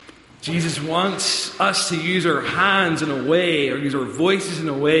Jesus wants us to use our hands in a way, or use our voices in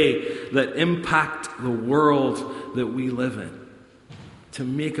a way that impact the world that we live in, to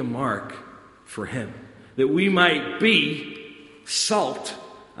make a mark for Him, that we might be salt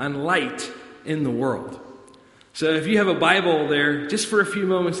and light in the world. So if you have a Bible there, just for a few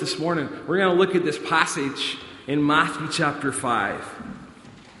moments this morning, we're going to look at this passage in Matthew chapter 5,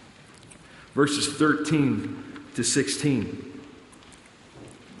 verses 13 to 16.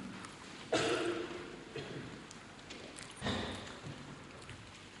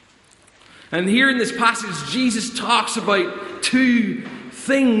 And here in this passage, Jesus talks about two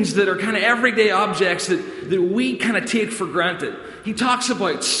things that are kind of everyday objects that we kind of take for granted. He talks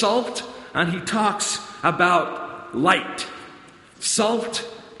about salt and he talks about light. Salt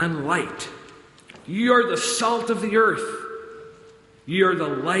and light. You are the salt of the earth. You are the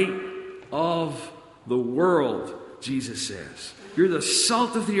light of the world, Jesus says. You're the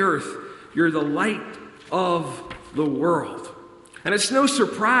salt of the earth. You're the light of the world. And it's no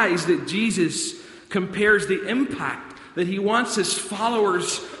surprise that Jesus compares the impact that he wants his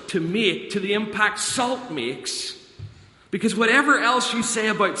followers to make to the impact salt makes. Because whatever else you say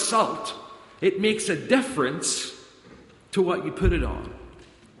about salt, it makes a difference to what you put it on.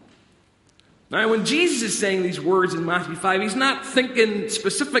 Now, when Jesus is saying these words in Matthew 5, he's not thinking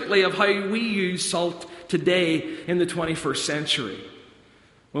specifically of how we use salt today in the 21st century,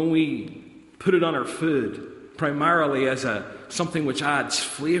 when we put it on our food primarily as something which adds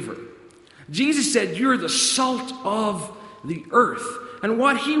flavor. Jesus said, you're the salt of the earth. And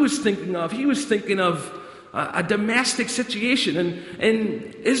what he was thinking of a domestic situation. And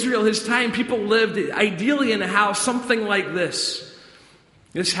in Israel, his time, people lived ideally in a house something like this.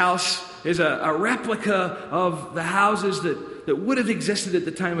 This house is a replica of the houses that would have existed at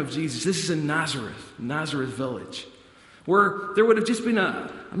the time of Jesus. This is in Nazareth village, where there would have just been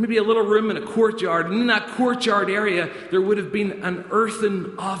maybe a little room in a courtyard. And in that courtyard area, there would have been an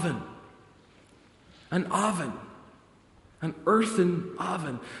earthen oven. An earthen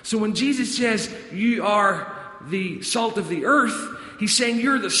oven. So when Jesus says, you are the salt of the earth, he's saying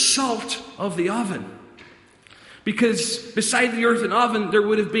you're the salt of the oven. Because beside the earthen oven, there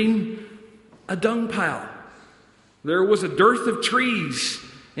would have been a dung pile. There was a dearth of trees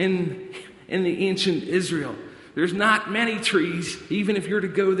in the ancient Israel. There's not many trees, even if you're to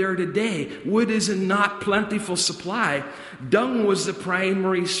go there today. Wood is in not plentiful supply. Dung was the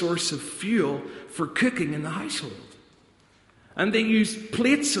primary source of fuel for cooking in the household. And they used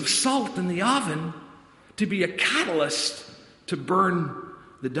plates of salt in the oven to be a catalyst to burn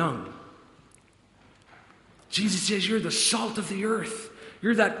the dung. Jesus says, you're the salt of the earth.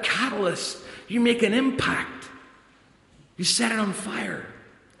 You're that catalyst. You make an impact. You set it on fire.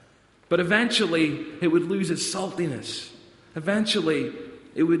 But eventually, it would lose its saltiness. Eventually,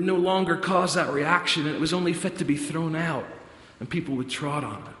 it would no longer cause that reaction, and it was only fit to be thrown out, and people would trod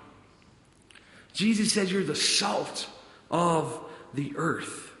on it. Jesus says you're the salt of the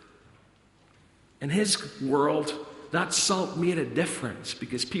earth. In his world, that salt made a difference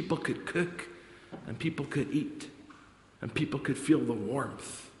because people could cook, and people could eat, and people could feel the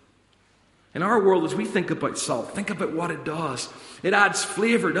warmth. In our world, as we think about salt, think about what it does. It adds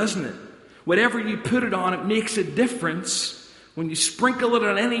flavor, doesn't it? Whatever you put it on, it makes a difference. When you sprinkle it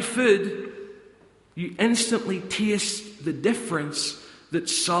on any food, you instantly taste the difference that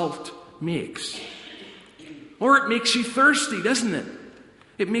salt makes. Or it makes you thirsty, doesn't it?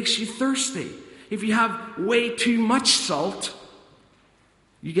 It makes you thirsty. If you have way too much salt,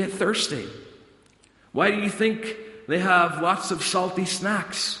 you get thirsty. Why do you think they have lots of salty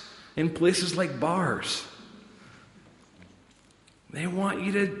snacks in places like bars? They want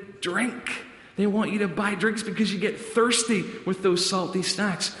you to drink. They want you to buy drinks because you get thirsty with those salty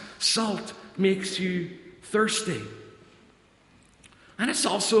snacks. Salt makes you thirsty. And it's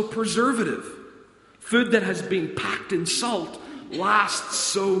also a preservative. Food that has been packed in salt lasts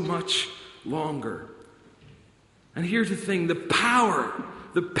so much longer. And here's the thing, the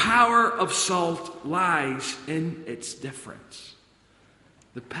power of salt lies in its difference.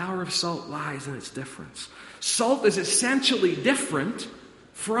 The power of salt lies in its difference. Salt is essentially different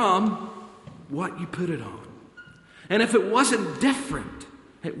from what you put it on. And if it wasn't different,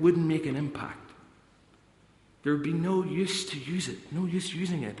 it wouldn't make an impact. There would be no use to use it, no use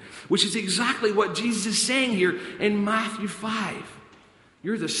using it. Which is exactly what Jesus is saying here in Matthew 5.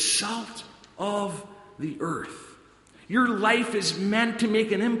 You're the salt of the earth. Your life is meant to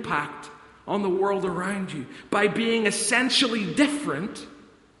make an impact on the world around you by being essentially different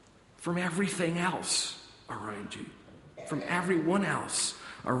from everything else around you, from everyone else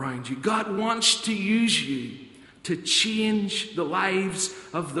around you. God wants to use you to change the lives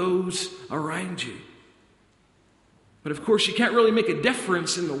of those around you. But of course, you can't really make a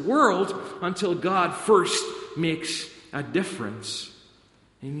difference in the world until God first makes a difference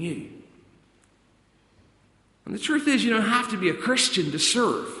in you. And the truth is, you don't have to be a Christian to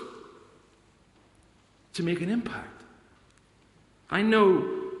serve, to make an impact. I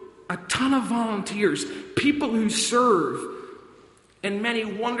know a ton of volunteers, people who serve in many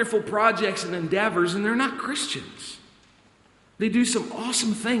wonderful projects and endeavors, and they're not Christians. They do some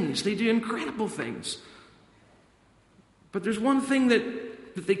awesome things. They do incredible things. But there's one thing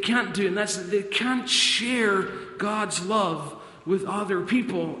that they can't do, and that's that they can't share God's love with other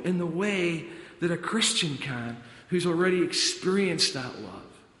people in the way that a Christian can, who's already experienced that love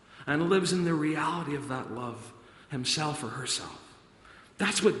and lives in the reality of that love himself or herself.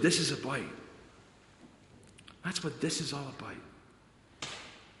 That's what this is about. That's what this is all about.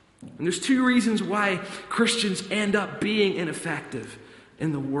 And there's two reasons why Christians end up being ineffective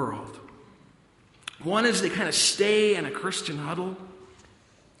in the world. One is they kind of stay in a Christian huddle.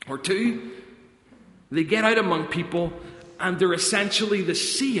 Or two, they get out among people and they're essentially the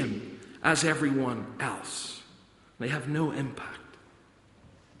same as everyone else. They have no impact.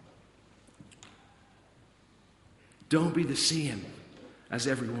 Don't be the same as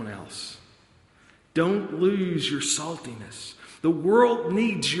everyone else. Don't lose your saltiness. The world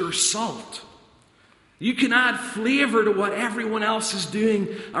needs your salt. You can add flavor to what everyone else is doing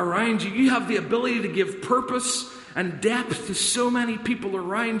around you. You have the ability to give purpose and depth to so many people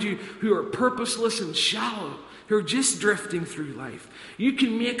around you who are purposeless and shallow, who are just drifting through life. You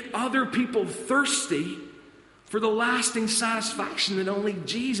can make other people thirsty for the lasting satisfaction that only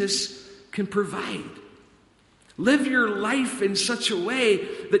Jesus can provide. Live your life in such a way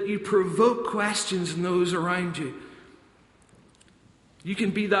that you provoke questions in those around you. You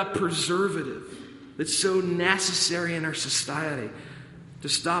can be that preservative that's so necessary in our society to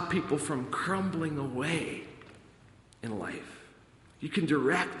stop people from crumbling away in life. You can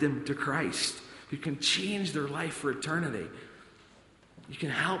direct them to Christ. You can change their life for eternity. You can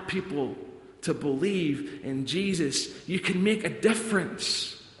help people to believe in Jesus. You can make a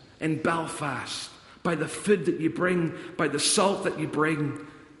difference in Belfast by the food that you bring, by the salt that you bring,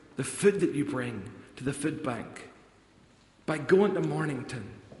 the food that you bring to the food bank, by going to Mornington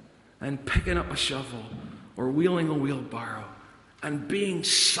and picking up a shovel or wheeling a wheelbarrow and being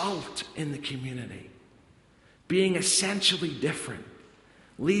salt in the community, being essentially different,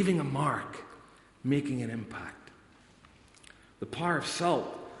 leaving a mark, making an impact. The power of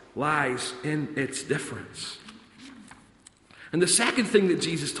salt lies in its difference. And the second thing that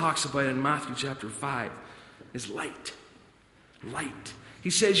Jesus talks about in Matthew chapter 5 is light. Light. He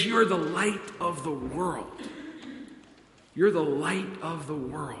says, you're the light of the world. You're the light of the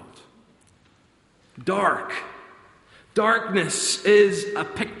world. Dark. Darkness is a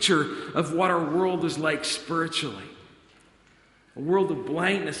picture of what our world is like spiritually. A world of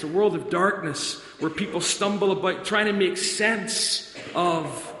blindness, a world of darkness, where people stumble about trying to make sense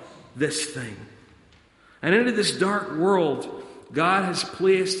of this thing. And into this dark world, God has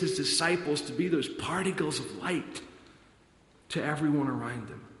placed his disciples to be those particles of light to everyone around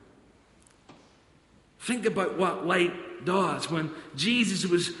them. Think about what light does. When Jesus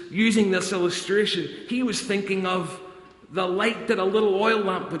was using this illustration, he was thinking of the light that a little oil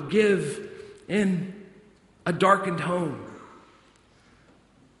lamp would give in a darkened home.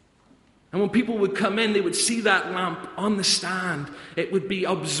 And when people would come in, they would see that lamp on the stand. It would be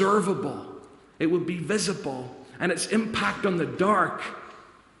observable. It would be visible. And its impact on the dark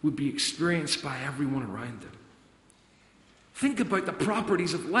would be experienced by everyone around them. Think about the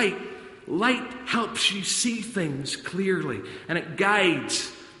properties of light. Light helps you see things clearly, and it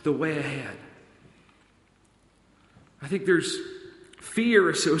guides the way ahead. I think there's fear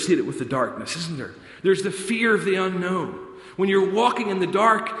associated with the darkness, isn't there? There's the fear of the unknown. When you're walking in the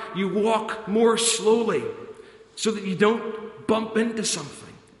dark, you walk more slowly so that you don't bump into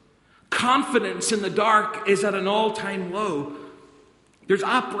something. Confidence in the dark is at an all-time low. There's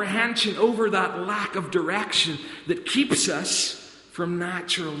apprehension over that lack of direction that keeps us from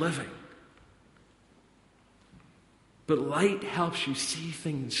natural living. But light helps you see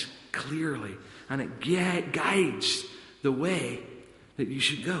things clearly, and it guides the way that you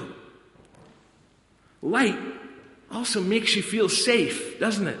should go. Light also makes you feel safe,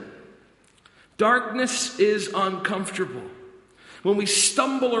 doesn't it? Darkness is uncomfortable. When we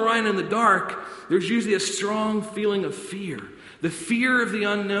stumble around in the dark, there's usually a strong feeling of fear. The fear of the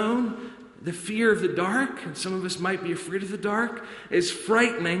unknown, the fear of the dark, and some of us might be afraid of the dark, is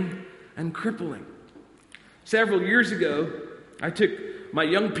frightening and crippling. Several years ago, I took my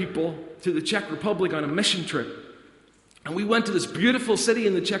young people to the Czech Republic on a mission trip. And we went to this beautiful city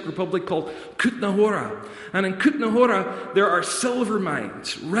in the Czech Republic called Kutná Hora. And in Kutná Hora, there are silver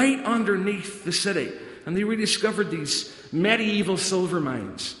mines right underneath the city. And they rediscovered these medieval silver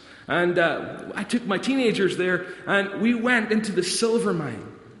mines. And I took my teenagers there, and we went into the silver mine.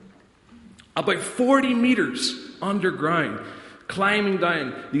 About 40 meters underground, climbing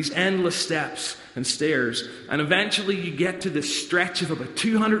down these endless steps and stairs. And eventually you get to this stretch of about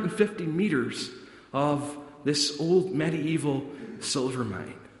 250 meters of this old medieval silver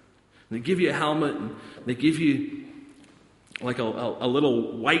mine. And they give you a helmet, and they give you like a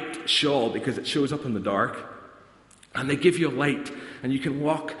little white shawl because it shows up in the dark. And they give you a light, and you can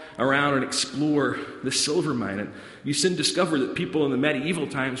walk around and explore the silver mine. And you soon discover that people in the medieval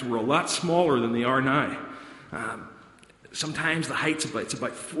times were a lot smaller than they are now. Sometimes the height's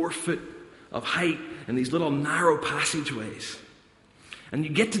about 4 foot of height in these little narrow passageways. And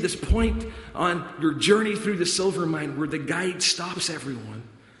you get to this point on your journey through the silver mine where the guide stops everyone,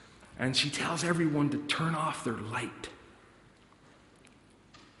 and she tells everyone to turn off their light.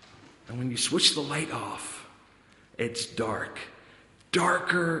 And when you switch the light off, it's dark.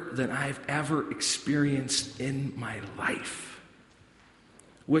 Darker than I've ever experienced in my life.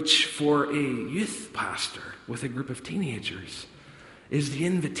 Which for a youth pastor with a group of teenagers is the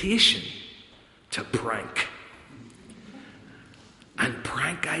invitation to prank. And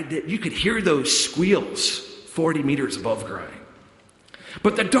prank I did. You could hear those squeals 40 meters above ground.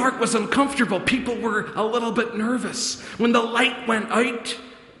 But the dark was uncomfortable. People were a little bit nervous. When the light went out,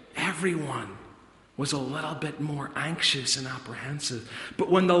 everyone was a little bit more anxious and apprehensive.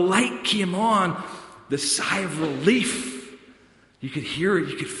 But when the light came on, the sigh of relief, you could hear it,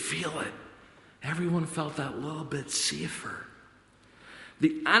 you could feel it. Everyone felt that little bit safer.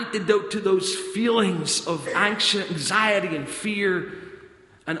 The antidote to those feelings of anxiety and fear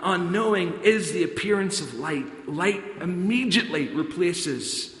and unknowing is the appearance of light. Light immediately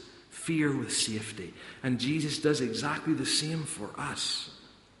replaces fear with safety. And Jesus does exactly the same for us.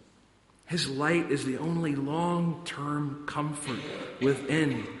 His light is the only long-term comfort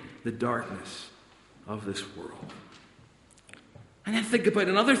within the darkness of this world. And then think about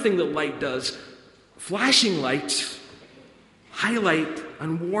another thing that light does. Flashing lights highlight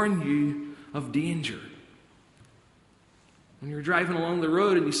and warn you of danger. When you're driving along the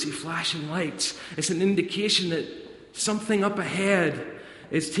road and you see flashing lights, it's an indication that something up ahead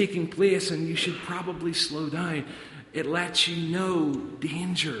is taking place and you should probably slow down. It lets you know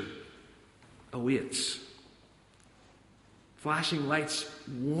danger awaits. Flashing lights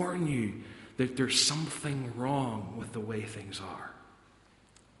warn you that there's something wrong with the way things are.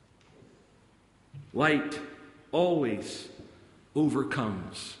 Light always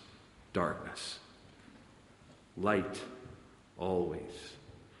overcomes darkness. Light always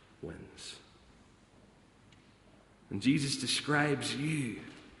wins. And Jesus describes you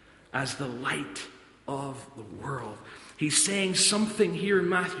as the light of the world. He's saying something here in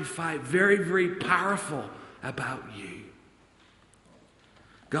Matthew 5 very, very powerful about you.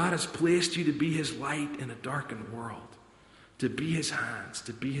 God has placed you to be his light in a darkened world, to be his hands,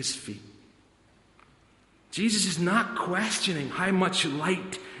 to be his feet. Jesus is not questioning how much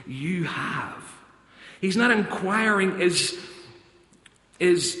light you have. He's not inquiring, is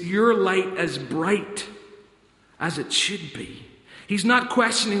your light as bright as it should be? He's not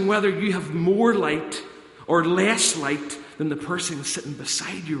questioning whether you have more light or less light than the person sitting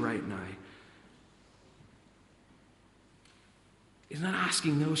beside you right now. He's not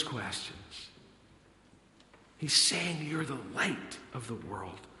asking those questions. He's saying you're the light of the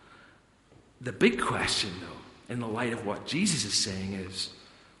world. The big question, though, in the light of what Jesus is saying is,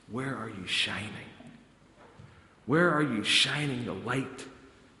 where are you shining? Where are you shining the light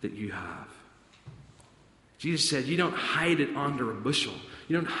that you have? Jesus said, you don't hide it under a bushel.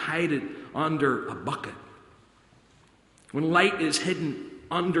 You don't hide it under a bucket. When light is hidden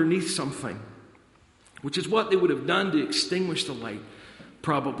underneath something, which is what they would have done to extinguish the light,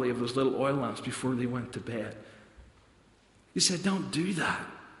 probably, of those little oil lamps before they went to bed. He said, don't do that.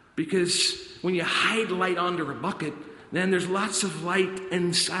 Because when you hide light under a bucket, then there's lots of light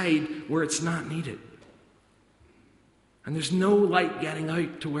inside where it's not needed. And there's no light getting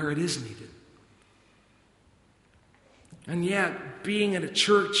out to where it is needed. And yet, being in a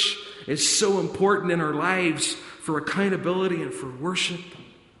church is so important in our lives for accountability and for worship,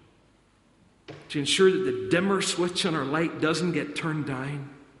 to ensure that the dimmer switch on our light doesn't get turned down.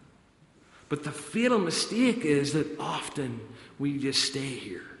 But the fatal mistake is that often we just stay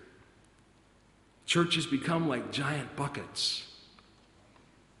here. Churches become like giant buckets.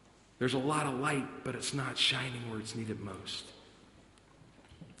 There's a lot of light, but it's not shining where it's needed most.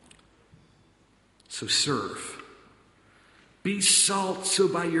 So serve. Be salt so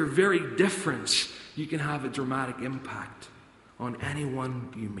by your very difference you can have a dramatic impact on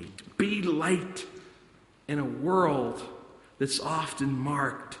anyone you meet. Be light in a world that's often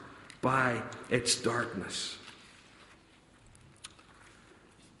marked by its darkness.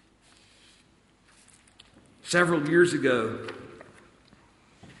 Several years ago,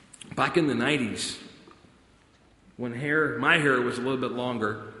 back in the 90s, when my hair was a little bit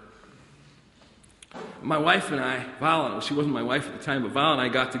longer, my wife and I, Val, she wasn't my wife at the time, but Val and I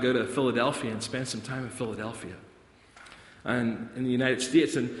got to go to Philadelphia and spend some time in Philadelphia and in the United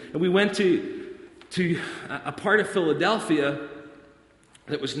States. And we went to a part of Philadelphia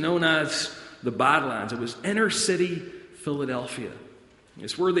that was known as the Badlands. It was inner city Philadelphia.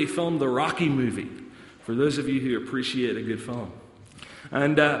 It's where they filmed the Rocky movie, for those of you who appreciate a good film.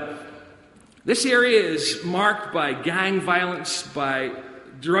 And this area is marked by gang violence, by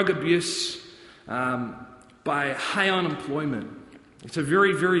drug abuse, by high unemployment. It's a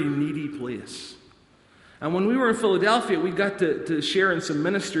very, very needy place. And when we were in Philadelphia, we got to share in some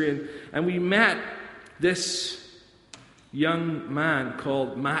ministry, and we met this young man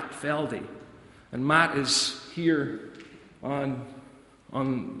called Matt Feldy. And Matt is here on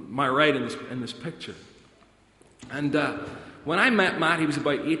my right in this picture. And when I met Matt, he was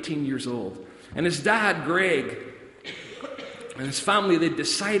about 18 years old. And his dad, Greg, and his family, they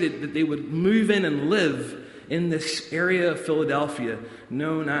decided that they would move in and live in this area of Philadelphia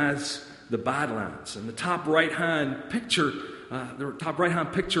known as the Badlands. And the top right-hand picture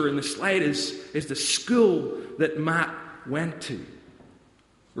in the slide is the school that Matt went to.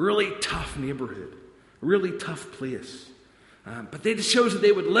 Really tough neighborhood, really tough place. But they just chose that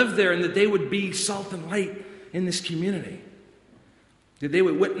they would live there and that they would be salt and light in this community. That they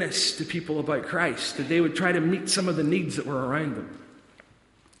would witness to people about Christ. That they would try to meet some of the needs that were around them.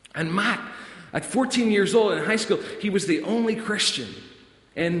 And Matt, at 14 years old in high school, he was the only Christian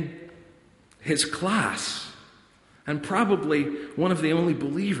in his class. And probably one of the only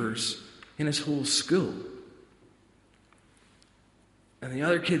believers in his whole school. And the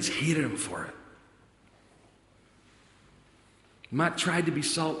other kids hated him for it. Matt tried to be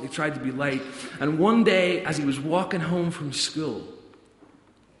salt, he tried to be light. And one day, as he was walking home from school,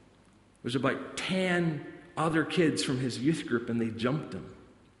 there was about 10 other kids from his youth group, and they jumped him.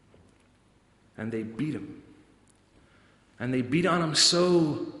 And they beat him. And they beat on him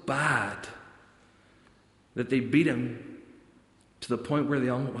so bad that they beat him to the point where they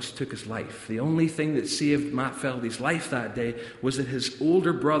almost took his life. The only thing that saved Matt Feldy's life that day was that his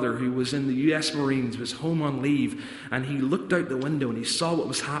older brother, who was in the U.S. Marines, was home on leave, and he looked out the window and he saw what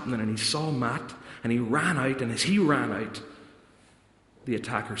was happening, and he saw Matt, and he ran out, and as he ran out, the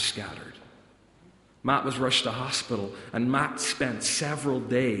attackers scattered. Matt was rushed to hospital, and Matt spent several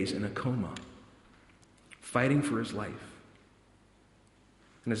days in a coma, fighting for his life.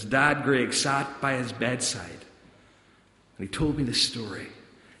 And his dad, Greg, sat by his bedside. And he told me this story.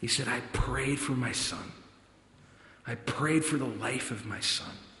 He said, I prayed for my son. I prayed for the life of my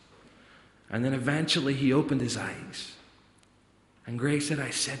son. And then eventually he opened his eyes. And Greg said, I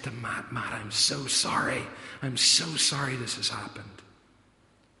said to Matt, I'm so sorry. I'm so sorry this has happened.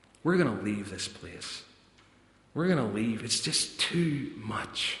 We're going to leave this place. We're going to leave. It's just too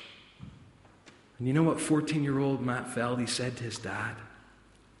much. And you know what 14-year-old Matt Feldy said to his dad?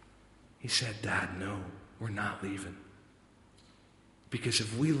 He said, Dad, no, we're not leaving. Because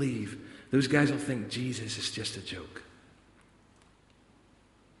if we leave, those guys will think Jesus is just a joke.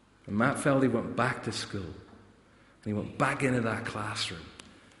 And Matt Feldy went back to school. And he went back into that classroom.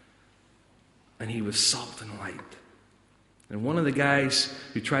 And he was salt and light. And one of the guys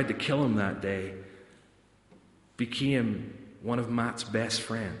who tried to kill him that day became one of Matt's best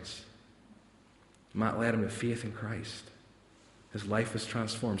friends. Matt led him to faith in Christ. His life was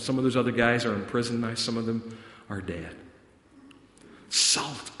transformed. Some of those other guys are in prison now. Some of them are dead.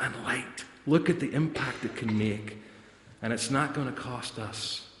 Salt and light. Look at the impact it can make. And it's not going to cost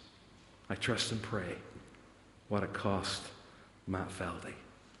us, I trust and pray, what it cost Matt Feldy.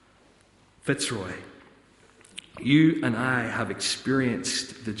 Fitzroy, you and I have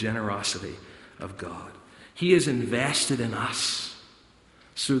experienced the generosity of God. He has invested in us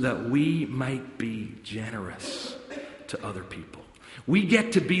so that we might be generous to other people. We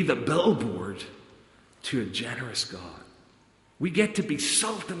get to be the billboard to a generous God. We get to be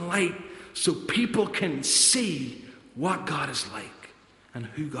salt and light so people can see what God is like and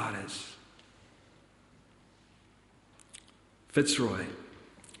who God is. Fitzroy,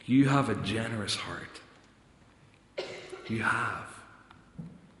 you have a generous heart. You have.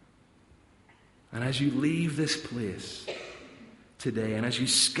 And as you leave this place today, and as you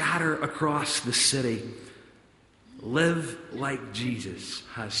scatter across the city, Live like Jesus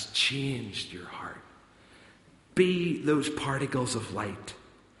has changed your heart. Be those particles of light.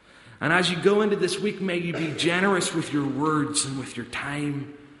 And as you go into this week, may you be generous with your words and with your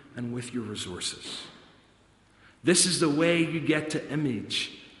time and with your resources. This is the way you get to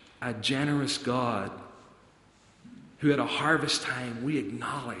image a generous God who at a harvest time we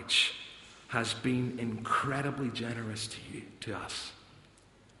acknowledge has been incredibly generous to you, to us.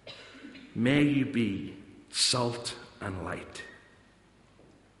 May you be salt and light.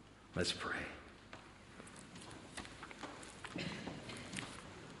 Let's pray.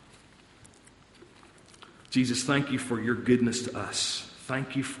 Jesus, thank you for your goodness to us.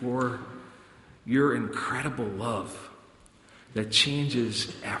 Thank you for your incredible love that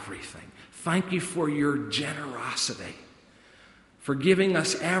changes everything. Thank you for your generosity, for giving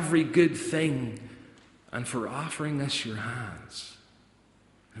us every good thing, and for offering us your hands.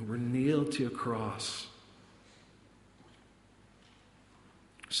 And we're nailed to a cross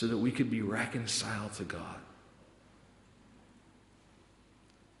so that we could be reconciled to God.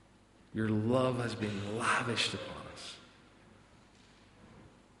 Your love has been lavished upon us.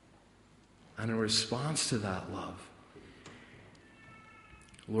 And in response to that love,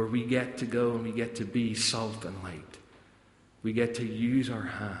 Lord, we get to go and we get to be salt and light. We get to use our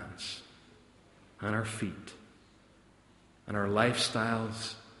hands and our feet and our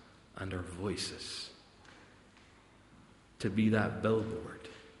lifestyles and our voices to be that billboard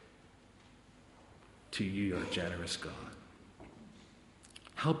to you, our generous God.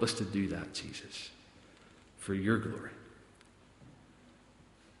 Help us to do that, Jesus, for your glory.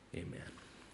 Amen.